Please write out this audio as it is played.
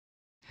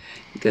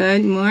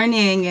Good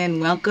morning and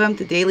welcome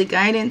to Daily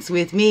Guidance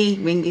with me,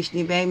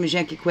 Wingishnibe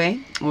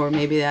Mjekikwe, or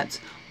maybe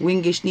that's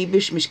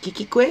Wingishnibish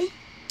Mishkikikwe,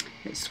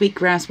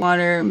 sweetgrass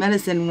water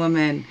medicine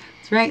woman.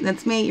 That's right,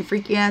 that's me, your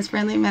freaky ass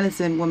friendly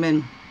medicine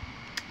woman.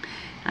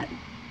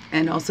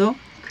 And also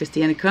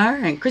Christianna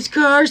and Chris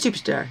Carr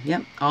Superstar.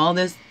 Yep, all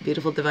this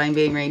beautiful divine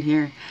being right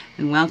here.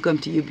 And welcome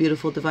to you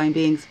beautiful divine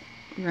beings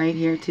right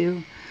here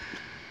too.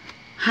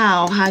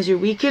 How has your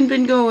weekend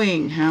been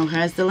going? How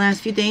has the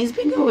last few days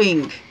been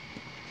going?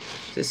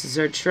 This is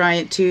our Try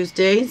It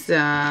Tuesdays.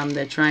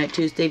 The Try It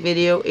Tuesday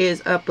video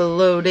is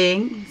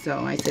uploading.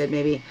 So I said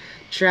maybe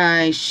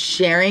try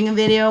sharing a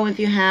video if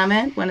you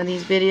haven't, one of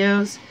these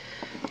videos.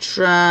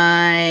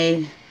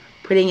 Try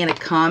putting in a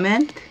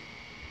comment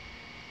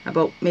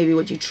about maybe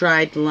what you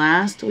tried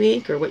last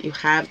week or what you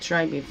have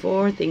tried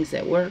before, things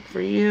that work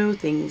for you,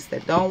 things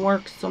that don't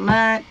work so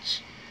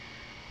much,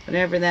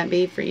 whatever that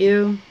be for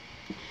you.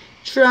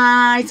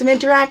 Try some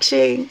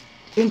interacting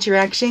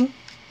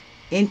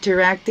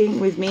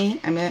with me.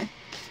 I'm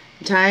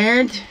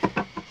tired.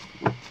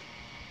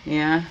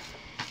 Yeah.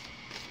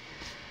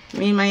 I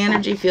mean, my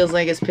energy feels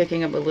like it's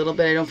picking up a little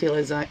bit. I don't feel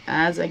as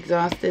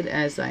exhausted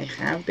as I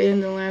have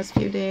been the last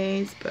few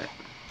days,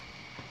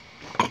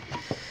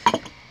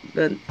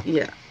 but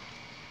yeah.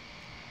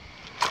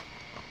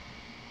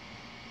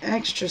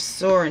 Extra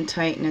sore and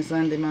tightness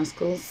on the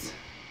muscles.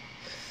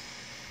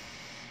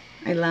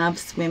 I love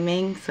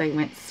swimming, so I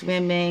went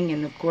swimming,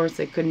 and of course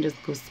I couldn't just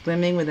go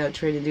swimming without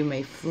trying to do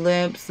my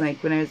flips.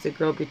 Like when I was a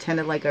girl,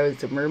 pretended like I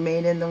was a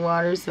mermaid in the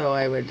water, so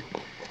I would,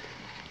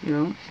 you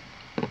know,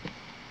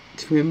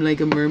 swim like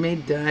a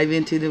mermaid, dive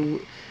into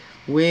the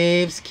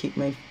waves, keep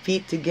my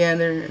feet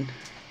together, and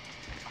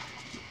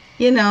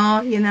you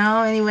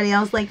know, anybody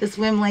else like to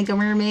swim like a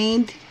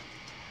mermaid?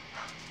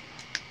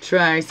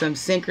 Try some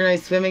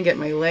synchronized swimming, get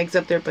my legs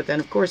up there, but then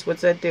of course,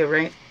 what's that do,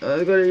 right?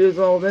 I gotta use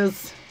all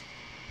this.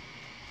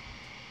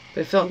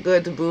 But it felt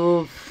good to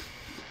move,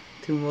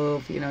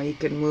 you know, you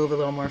can move a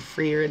little more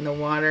freer in the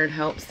water, it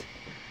helps.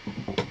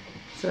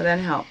 So that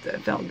helped,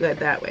 it felt good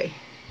that way.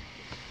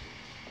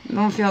 It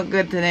don't feel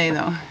good today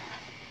though.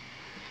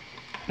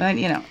 But,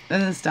 you know,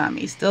 doesn't stop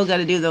me, still got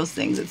to do those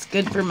things, it's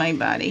good for my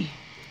body.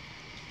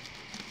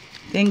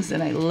 Things that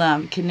I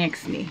love,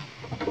 connects me,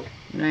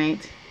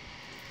 right?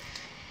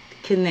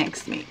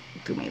 Connects me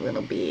to my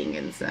little being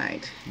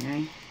inside,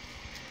 right?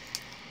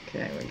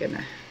 Okay, we're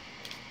gonna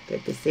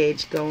get the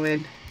sage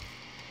going.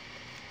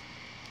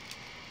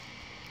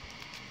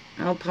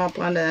 I'll pop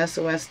onto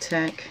SOS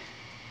Tech.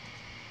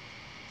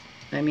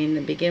 I mean,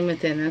 the Begin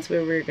Within, that's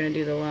where we're going to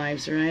do the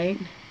lives, right?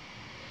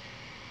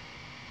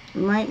 I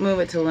might move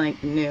it to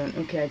like noon.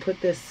 Okay, I put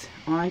this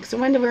on because I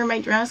wanted to wear my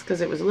dress because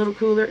it was a little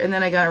cooler, and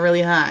then I got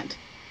really hot.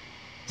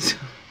 So,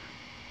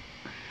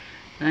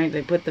 alright,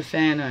 I put the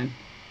fan on.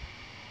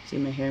 See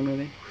my hair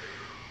moving?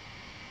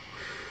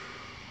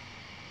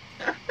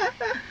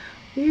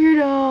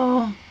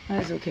 Weirdo.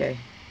 That's okay.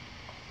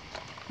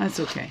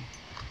 That's okay.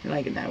 I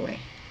like it that way.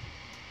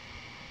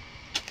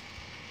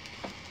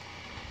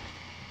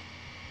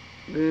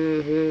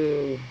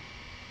 Woohoo.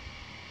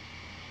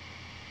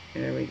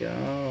 There we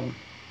go.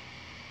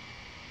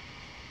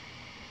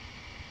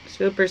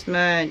 Super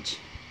smudge.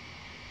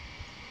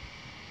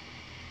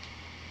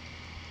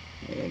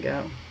 There you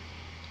go.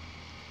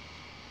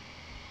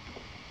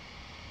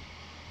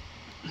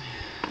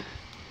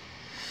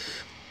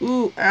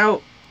 Ooh,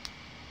 ow.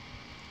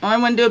 Oh, I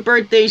want to do a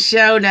birthday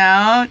shout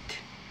out.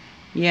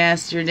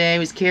 Yesterday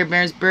was Care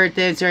Bear's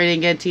birthday. I'm sorry I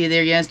didn't get to you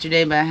there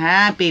yesterday, but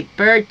happy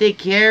birthday,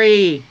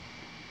 Carrie.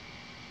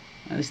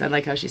 At least I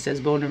like how she says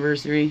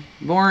born-anniversary.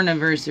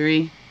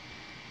 Born-anniversary.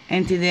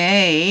 And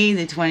today,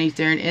 the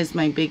 23rd, is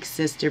my big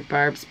sister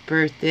Barb's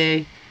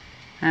birthday.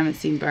 I haven't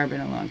seen Barb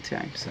in a long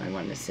time, so I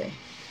wanted to say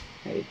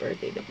happy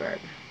birthday to Barb.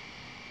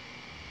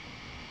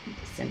 I'll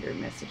send her a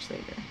message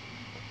later.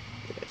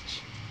 Good.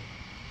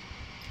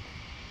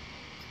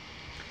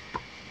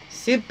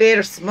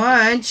 Super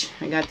smudge.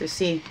 I got to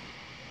see.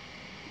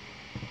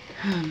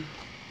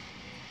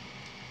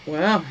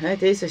 Well,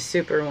 that is a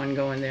super one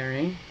going there,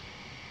 eh?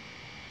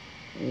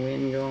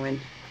 Wind going.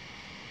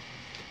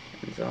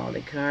 There's all the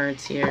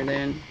cards here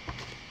then.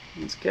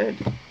 That's good.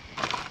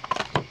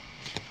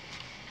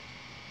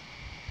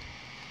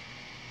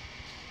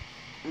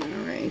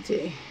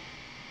 Alrighty.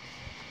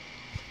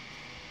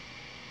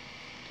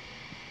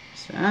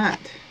 So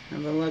that.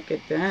 Have a look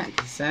at that.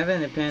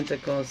 7 of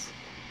Pentacles.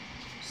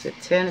 It's the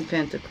 10 of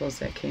Pentacles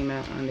that came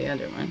out on the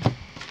other one.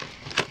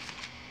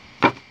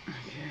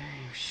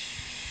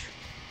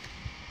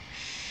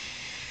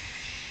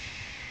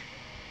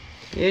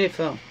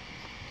 Beautiful.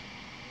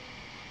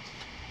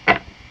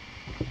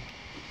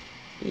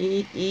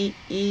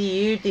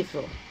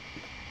 Beautiful.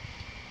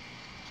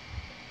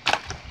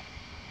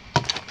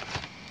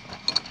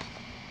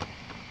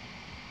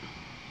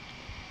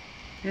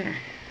 There.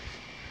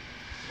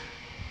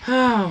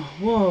 Oh,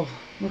 whoa.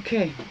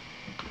 Okay.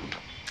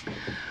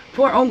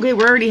 Okay,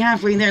 we're already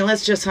halfway there.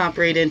 Let's just hop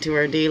right into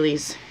our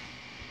dailies.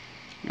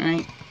 All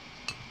right.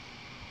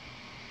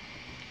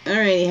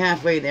 Alrighty,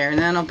 halfway there, and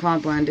then I'll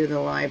pop on, do the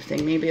live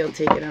thing. Maybe I'll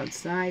take it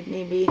outside,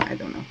 maybe. I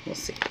don't know. We'll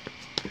see.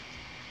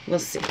 We'll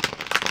see.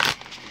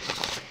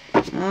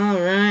 All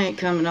right,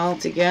 coming all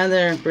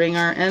together. Bring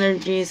our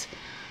energies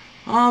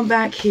all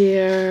back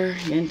here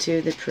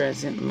into the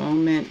present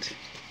moment.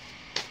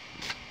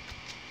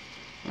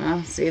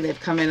 Well, see, they've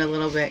come in a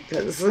little bit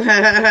because,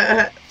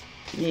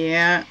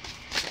 yeah.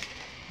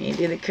 You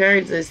do the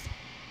cards, the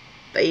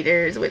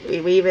spiders, what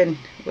we weaving,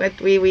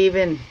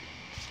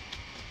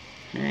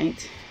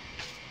 Right.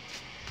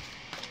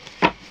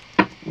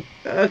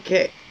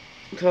 Okay,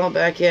 call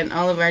back in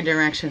all of our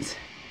directions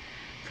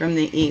from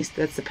the east.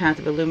 That's the path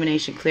of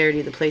illumination,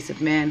 clarity, the place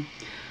of man.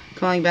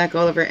 Calling back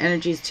all of our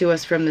energies to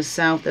us from the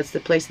south. That's the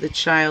place of the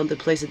child, the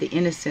place of the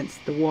innocence,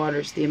 the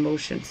waters, the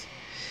emotions.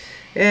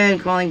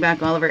 And calling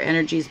back all of our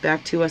energies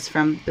back to us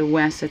from the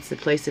west. That's the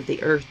place of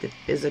the earth, the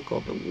physical,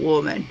 the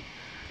woman.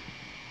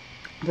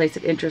 Place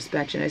of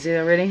introspection. I see that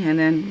already. And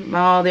then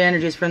all the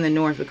energies from the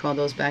north, we call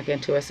those back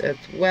into us as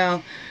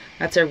well.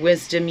 That's our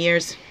wisdom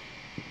years.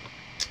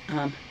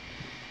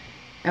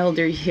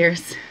 Elder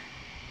years.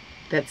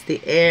 That's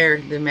the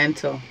air, the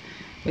mental.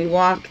 We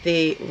walk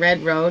the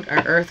red road.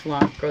 Our earth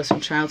walk goes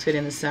from childhood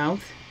in the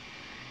south.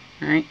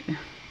 Right?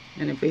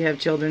 And if we have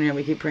children here,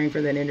 we keep praying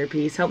for that inner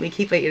peace. Help me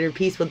keep my inner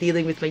peace while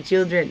dealing with my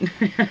children.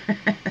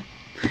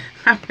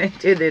 Up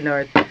into the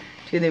north,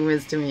 to the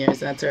wisdom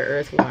years. That's our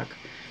earth walk.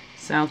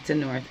 South to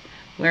north.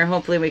 Where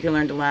hopefully we can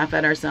learn to laugh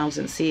at ourselves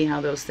and see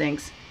how those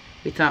things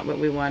we thought what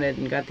we wanted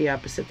and got the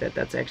opposite,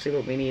 that's actually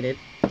what we needed.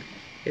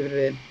 Give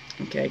it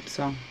a, okay,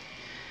 so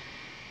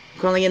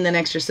calling in that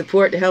extra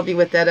support to help you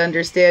with that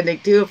understanding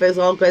too, if it's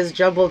all guys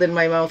jumbled in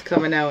my mouth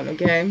coming out,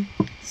 okay?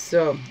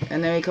 So,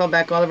 and then we call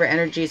back all of our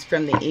energies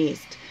from the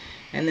east.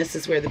 And this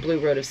is where the blue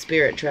road of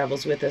spirit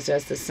travels with us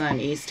as the sun,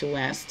 east to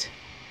west.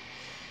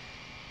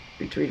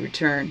 We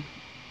return.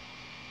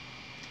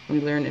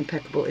 We learn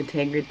impeccable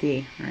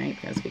integrity, right,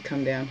 as we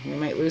come down. We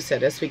might lose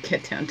that as we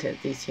get down to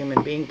these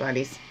human being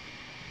bodies.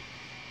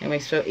 Anyway,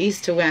 so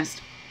east to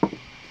west,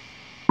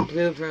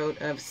 blue road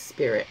of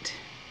spirit.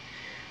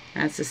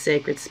 That's the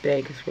sacred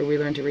space where we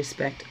learn to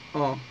respect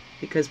all.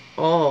 Because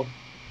all,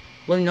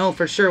 we'll know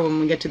for sure when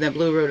we get to that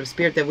blue road of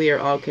spirit that we are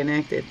all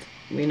connected.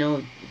 We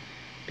know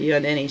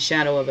beyond any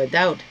shadow of a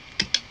doubt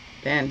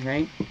then,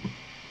 right?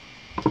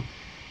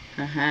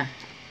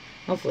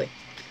 Hopefully.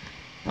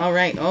 All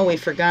right. Oh, we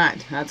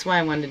forgot. That's why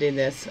I wanted to do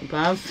this.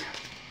 Above.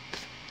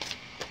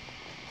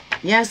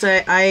 Yes,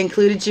 I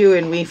included you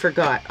and we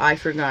forgot. I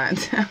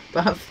forgot.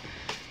 Above,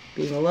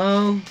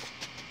 below,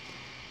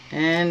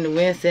 and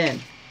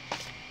within.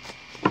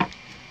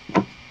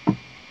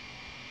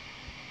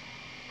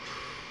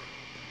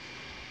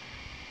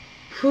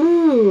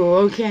 Whew,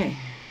 okay.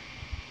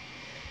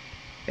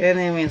 And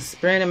then we'll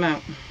spread them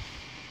out.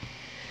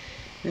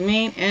 The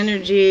main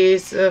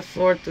energies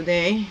for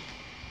today.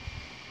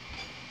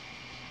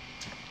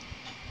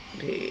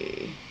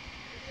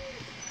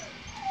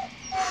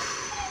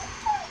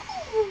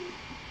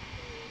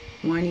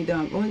 Whiny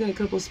dog. Oh, I got a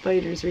couple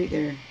spiders right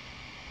there.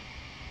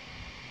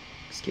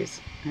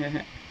 Excuse.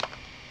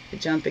 The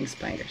jumping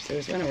spiders.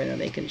 There's one over there.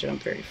 They can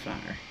jump very far.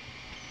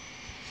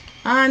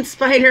 On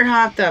spider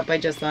hopped up. I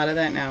just thought of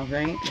that now,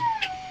 right?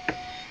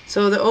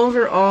 So the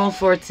overall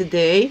for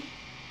today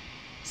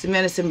is the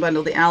medicine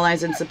bundle, the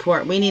allies and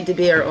support. We need to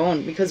be our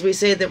own, because we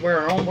say that we're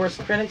our own worst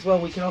critics. Well,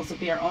 we can also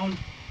be our own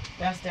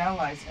best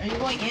allies. Are you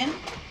going in?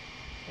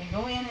 Okay,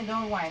 go in and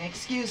don't whine.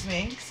 Excuse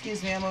me,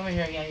 I'm over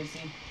here. Yeah, you see.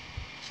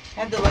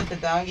 Had to let the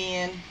doggy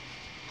in.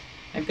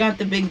 I've got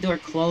the big door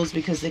closed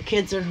because the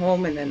kids are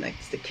home, and then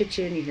that's the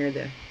kitchen. You hear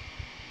the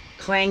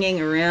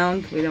clanging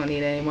around. We don't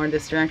need any more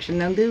distraction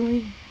now, do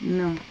we?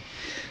 No.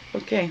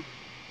 Okay.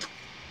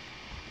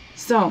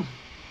 So,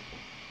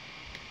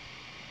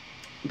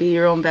 be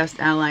your own best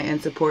ally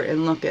and support,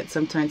 and look at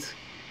sometimes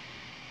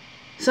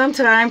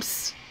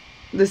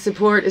the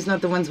support is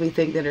not the ones we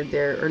think that are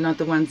there, or not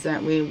the ones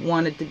that we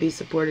wanted to be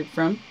supported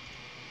from.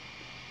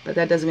 But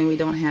that doesn't mean we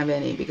don't have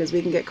any, because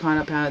we can get caught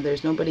up how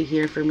there's nobody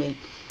here for me.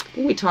 I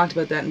think we talked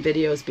about that in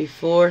videos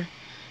before.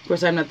 Of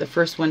course, I'm not the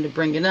first one to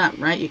bring it up,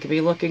 right? You could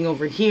be looking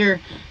over here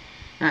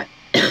at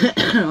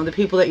all the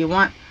people that you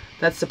want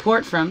that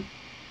support from,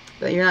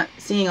 but you're not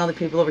seeing all the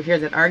people over here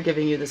that are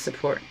giving you the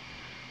support,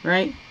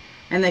 right?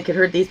 And that could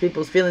hurt these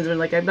people's feelings. They're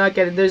like, I'm not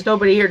getting, there's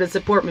nobody here to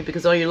support me,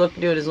 because all you're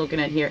doing is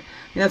looking at here.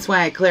 And that's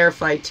why I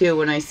clarify too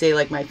when I say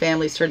like my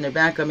family's turned their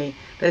back on me,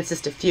 that it's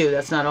just a few.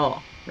 That's not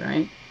all,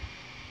 right?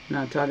 I'm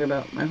not talking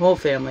about my whole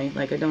family.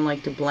 Like, I don't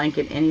like to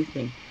blanket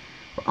anything.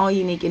 We're all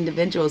unique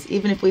individuals.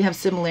 Even if we have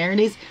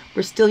similarities,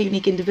 we're still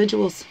unique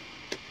individuals.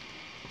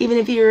 Even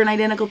if you're an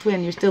identical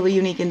twin, you're still a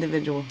unique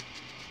individual.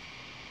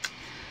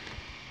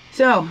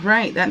 So,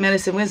 right, that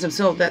medicine wisdom.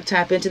 So that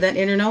tap into that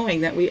inner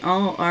knowing that we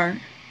all are,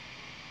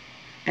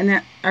 and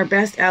that our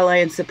best ally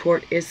and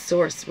support is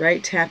source,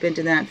 right? Tap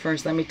into that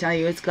first. Let me tell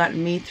you, it's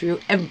gotten me through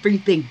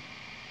everything,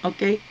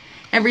 okay?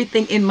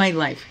 Everything in my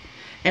life.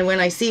 And when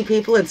I see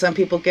people, and some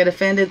people get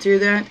offended through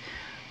that,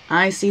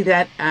 I see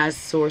that as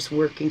source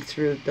working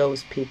through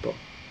those people,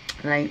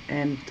 right?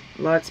 And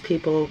lots of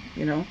people,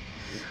 you know,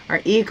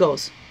 Our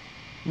egos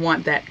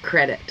want that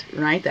credit,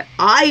 right? That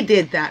I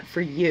did that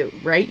for you,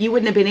 right? You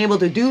wouldn't have been able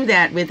to do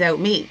that without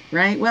me,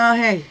 right? Well,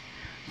 hey,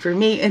 for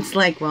me, it's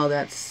like, well,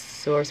 that's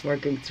source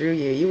working through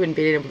you. You wouldn't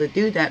be able to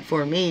do that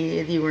for me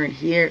if you weren't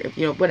here, if,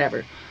 you know,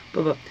 whatever.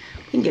 But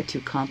we can get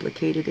too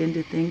complicated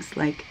into things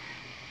like,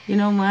 you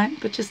know what?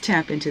 But just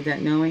tap into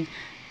that knowing,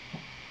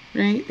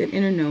 right? That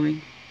inner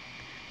knowing.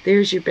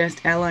 There's your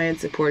best ally and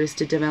support, is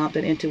to develop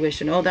that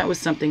intuition. Oh, that was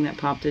something that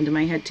popped into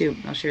my head too.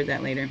 I'll share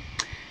that later.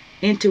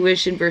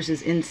 Intuition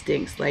versus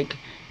instincts. Like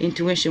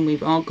intuition,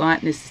 we've all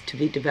got this to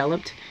be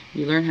developed.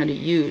 You learn how to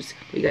use.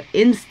 We got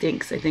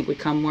instincts, I think, would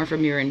come more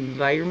from your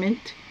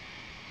environment,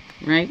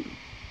 right?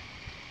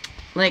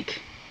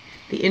 Like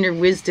the inner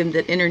wisdom,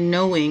 that inner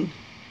knowing,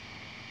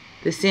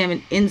 the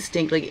salmon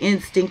instinct, like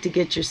instinct to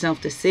get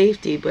yourself to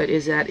safety, but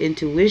is that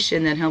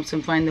intuition that helps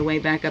them find the way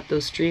back up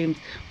those streams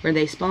where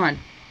they spawn.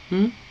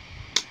 I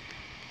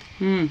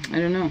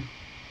don't know.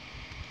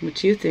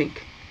 What you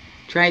think?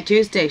 Try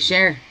Tuesday,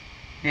 share.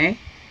 Hey?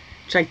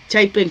 Try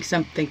typing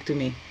something to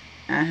me.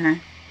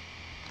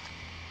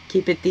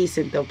 Keep it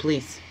decent though,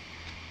 please.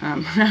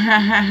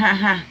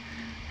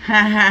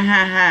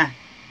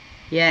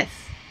 Yes,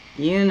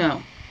 you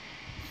know.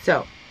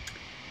 So,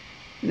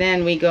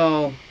 then we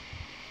go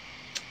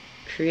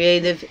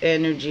creative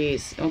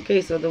energies.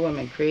 Okay, so the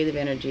woman, creative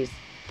energies.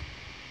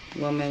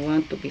 Woman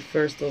 1 would be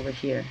first over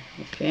here.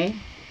 Okay.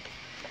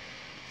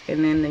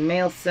 And then the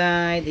male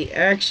side, the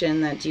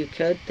action that you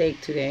could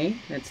take today,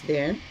 that's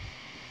there.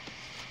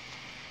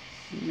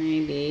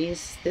 Maybe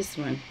it's this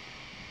one.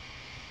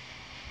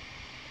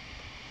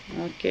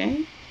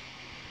 Okay.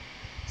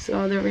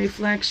 So the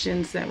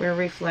reflections that we're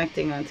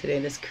reflecting on today,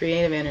 this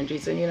creative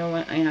energies. And you know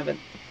what? I have a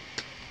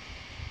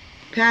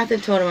path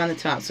and totem on the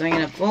top. So I'm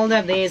going to fold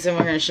up these and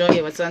we're going to show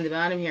you what's on the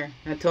bottom here.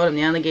 I totem,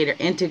 the alligator,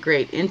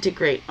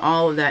 integrate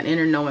all of that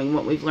inner knowing,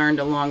 what we've learned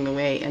along the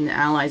way, and the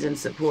allies and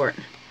support,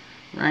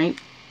 right?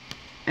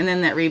 And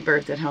then that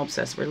rebirth that helps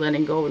us. We're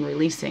letting go and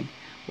releasing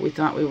what we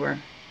thought we were.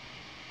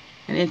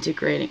 And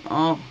integrating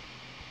all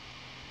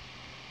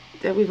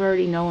that we've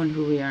already known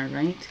who we are,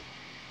 right?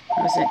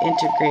 How's that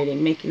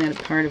integrating, making that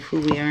a part of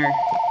who we are?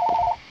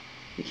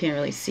 You can't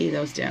really see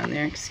those down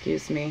there,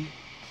 excuse me.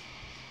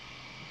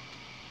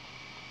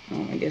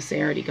 Oh, I guess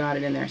they already got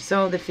it in there.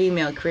 So the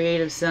female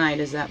creative side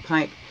is that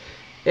pipe,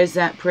 is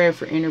that prayer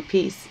for inner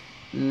peace.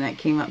 And that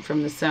came up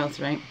from the south,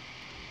 right?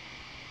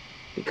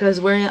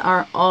 Because we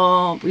are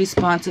all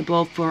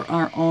responsible for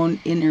our own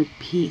inner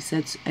peace.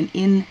 That's an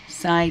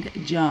inside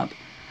job.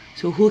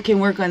 So who can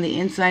work on the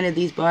inside of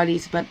these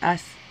bodies but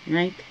us,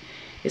 right?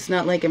 It's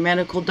not like a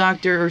medical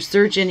doctor or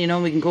surgeon, you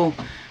know, we can go,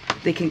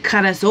 they can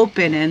cut us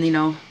open and, you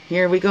know,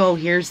 here we go.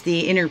 Here's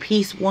the inner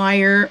peace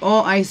wire.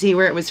 Oh, I see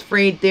where it was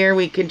frayed there.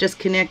 We can just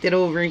connect it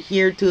over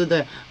here to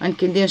the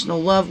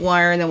unconditional love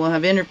wire, and then we'll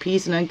have inner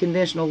peace and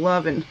unconditional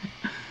love. And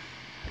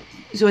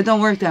so it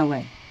don't work that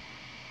way.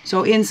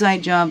 So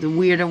inside job,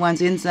 we're the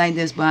ones inside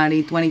this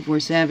body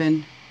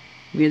 24/7.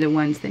 We're the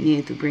ones that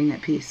need to bring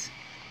that peace.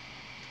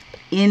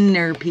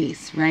 Inner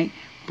peace, right?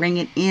 Bring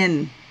it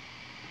in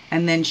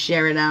and then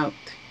share it out.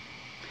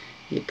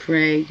 You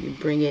pray, you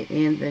bring it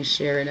in, then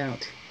share it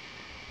out.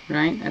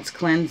 Right? That's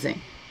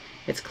cleansing.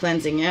 It's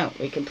cleansing out.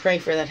 We can pray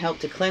for that help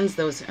to cleanse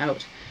those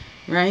out.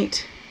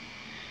 Right?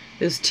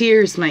 Those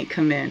tears might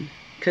come in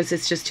because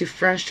it's just too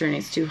frustrating.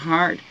 It's too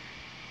hard.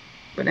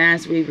 But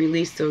as we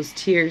release those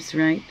tears,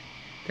 right?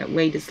 That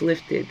weight is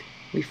lifted.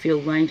 We feel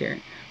lighter.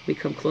 We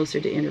come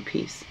closer to inner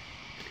peace.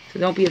 So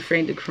don't be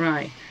afraid to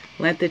cry.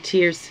 Let the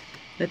tears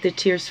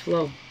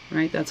flow.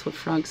 Right? That's what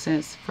Frog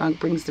says. Frog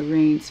brings the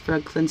rains.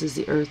 Frog cleanses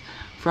the earth.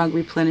 Frog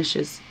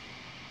replenishes.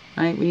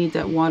 Right? We need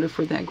that water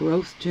for that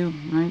growth too.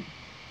 Right?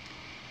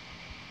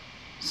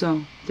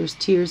 So there's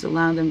tears.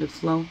 Allow them to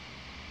flow.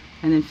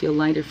 And then feel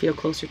lighter. Feel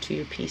closer to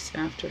your peace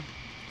after.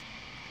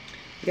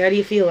 How do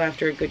you feel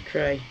after a good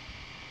cry?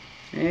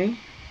 Hey?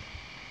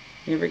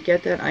 You ever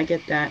get that? I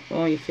get that.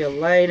 Oh, you feel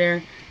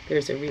lighter.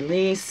 There's a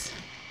release.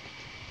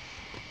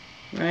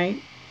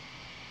 Right?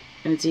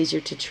 And it's easier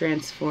to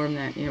transform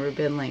that. You ever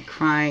been like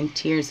crying,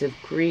 tears of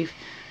grief,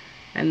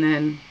 and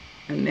then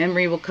a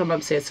memory will come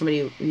up, say it's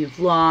somebody you've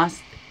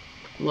lost,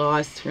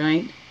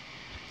 right?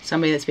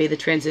 Somebody that's made the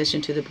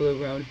transition to the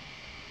blue road.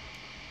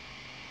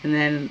 And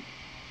then,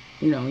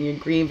 you know, you're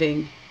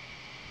grieving,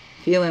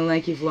 feeling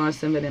like you've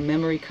lost them, and a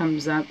memory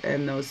comes up,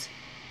 and those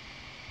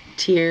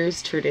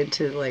tears turn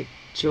into like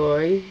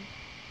joy,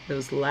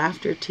 those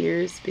laughter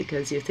tears,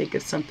 because you think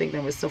of something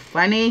that was so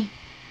funny,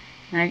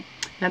 right?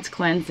 That's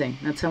cleansing.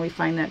 That's how we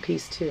find that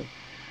peace too.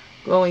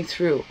 Going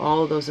through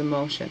all of those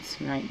emotions,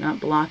 right? Not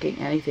blocking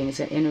anything. It's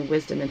that inner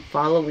wisdom and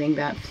following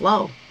that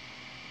flow.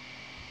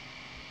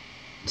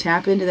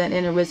 Tap into that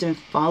inner wisdom and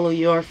follow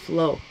your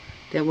flow.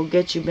 That will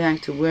get you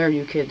back to where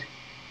you could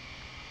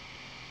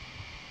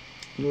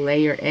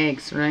lay your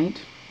eggs,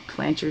 right?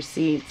 Plant your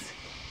seeds.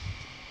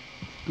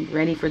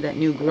 Ready for that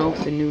new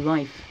growth and new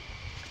life.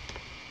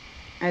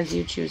 As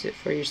you choose it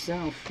for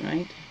yourself,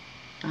 right?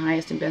 The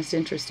highest and best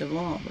interest of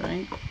all,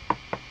 right?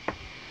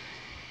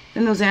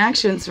 and those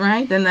actions,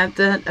 right? Then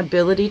that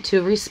ability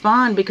to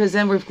respond, because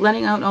then we're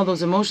letting out all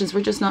those emotions.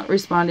 We're just not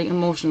responding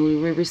emotionally.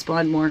 We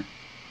respond more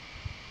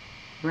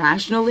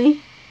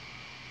rationally,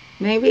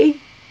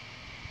 maybe.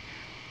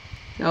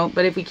 No,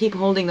 but if we keep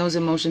holding those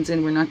emotions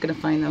in, we're not going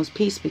to find those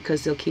peace,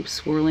 because they'll keep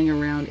swirling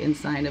around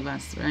inside of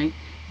us, right?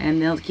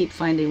 And they'll keep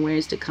finding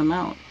ways to come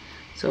out.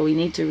 So we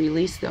need to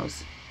release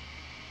those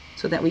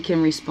so that we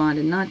can respond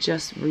and not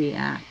just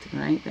react,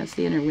 right? That's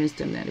the inner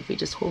wisdom, that if we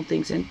just hold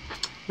things in,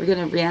 we're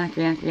going to react.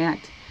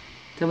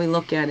 Then we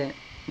look at it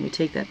and we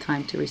take that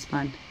time to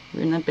respond.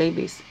 We're not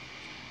babies.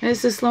 And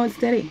it's just slow and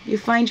steady. You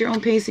find your own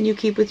pace and you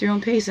keep with your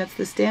own pace. That's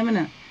the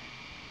stamina.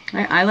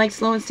 I like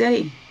slow and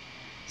steady.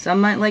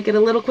 Some might like it a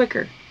little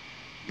quicker.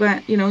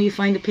 But, you know, you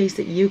find a pace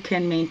that you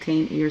can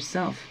maintain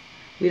yourself.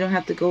 We don't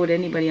have to go at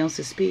anybody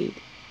else's speed,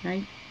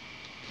 right?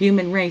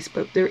 Human race,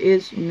 but there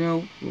is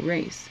no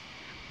race.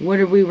 What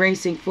are we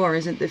racing for?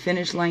 Isn't the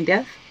finish line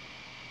death?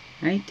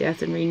 Right?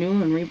 Death and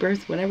renewal and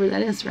rebirth, whatever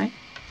that is, right?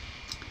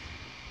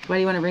 Why do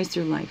you want to race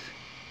through life?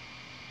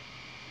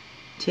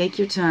 Take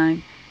your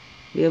time,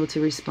 be able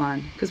to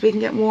respond. Because we can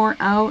get more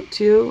out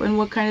too. And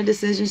what kind of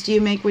decisions do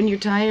you make when you're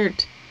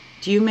tired?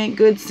 Do you make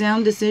good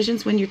sound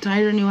decisions when you're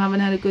tired and you haven't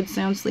had a good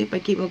sound sleep? I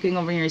keep looking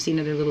over here. I see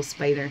another little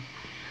spider.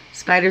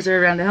 Spiders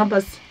are around to help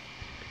us.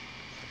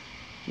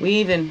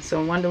 Weaving.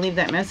 So I wanted to leave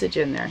that message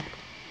in there.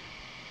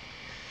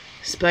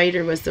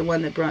 Spider was the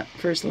one that brought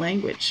first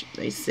language,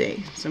 they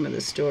say, some of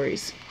the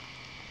stories.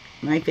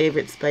 My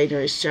favorite spider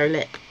is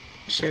Charlotte.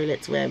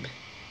 Charlotte's Web.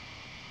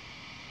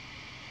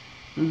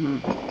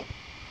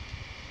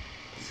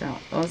 So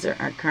those are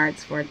our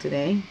cards for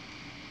today.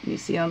 You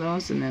see all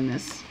those? And then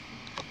this.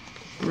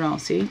 We're all,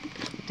 see?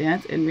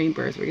 Death and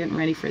rebirth. We're getting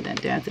ready for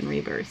that death and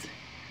rebirth.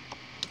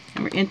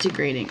 And we're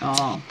integrating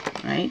all,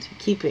 right?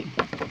 Keeping,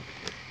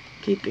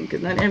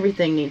 because not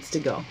everything needs to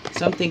go.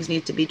 Some things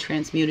need to be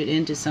transmuted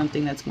into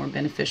something that's more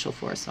beneficial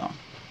for us all.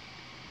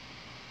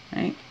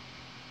 Right?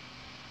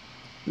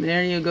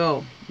 There you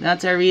go.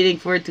 That's our reading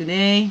for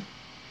today.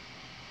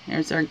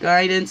 There's our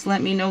guidance.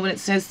 Let me know what it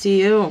says to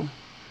you.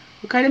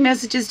 What kind of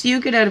messages do you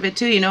get out of it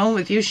too? You know,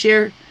 if you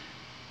share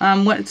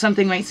what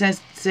something might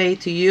say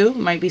to you, it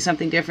might be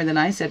something different than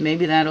I said.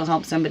 Maybe that'll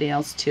help somebody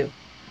else too.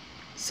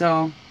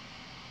 So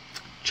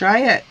try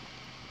it.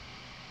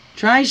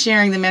 Try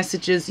sharing the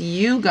messages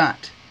you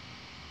got.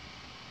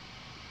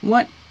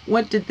 What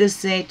did this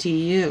say to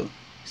you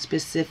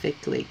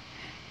specifically?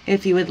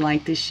 If you would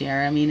like to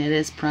share. I mean, it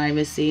is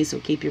privacy, so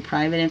keep your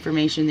private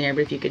information there.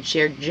 But if you could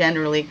share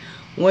generally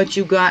what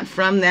you got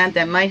from that,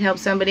 that might help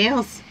somebody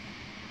else.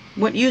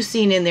 What you've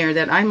seen in there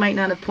that I might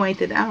not have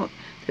pointed out.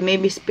 That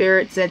maybe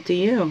Spirit said to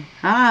you,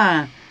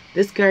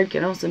 this card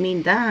can also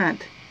mean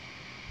that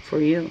for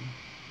you.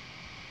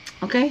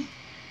 Okay?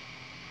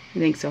 I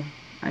think so.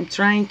 I'm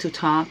trying to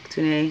talk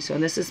today, so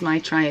this is my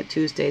Try It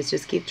Tuesdays.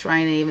 Just keep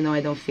trying it even though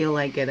I don't feel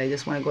like it. I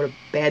just want to go to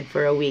bed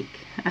for a week.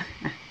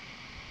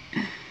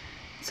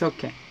 It's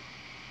okay.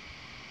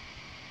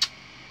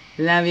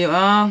 Love you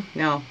all.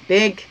 No,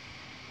 big.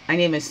 I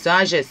need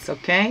massages,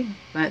 okay?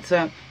 Let's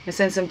I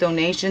send some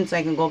donations.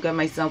 I can go get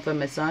myself a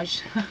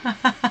massage.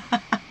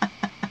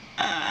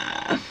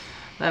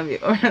 Love you.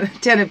 Or the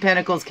Ten of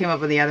Pentacles came up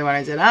with the other one.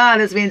 I said,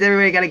 this means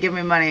everybody got to give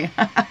me money.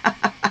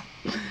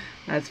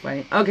 That's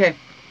funny. Okay.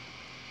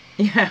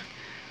 Yeah.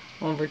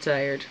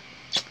 Overtired.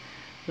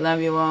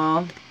 Love you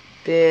all.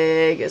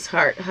 Biggest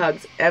heart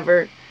hugs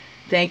ever.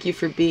 Thank you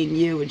for being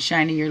you and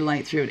shining your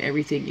light through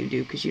everything you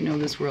do, because you know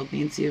this world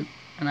needs you.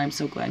 And I'm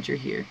so glad you're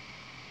here.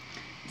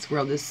 This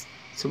world is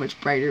so much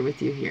brighter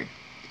with you here.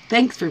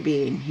 Thanks for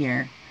being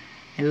here.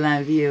 I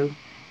love you.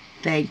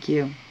 Thank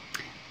you.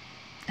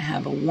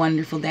 Have a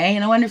wonderful day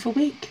and a wonderful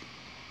week.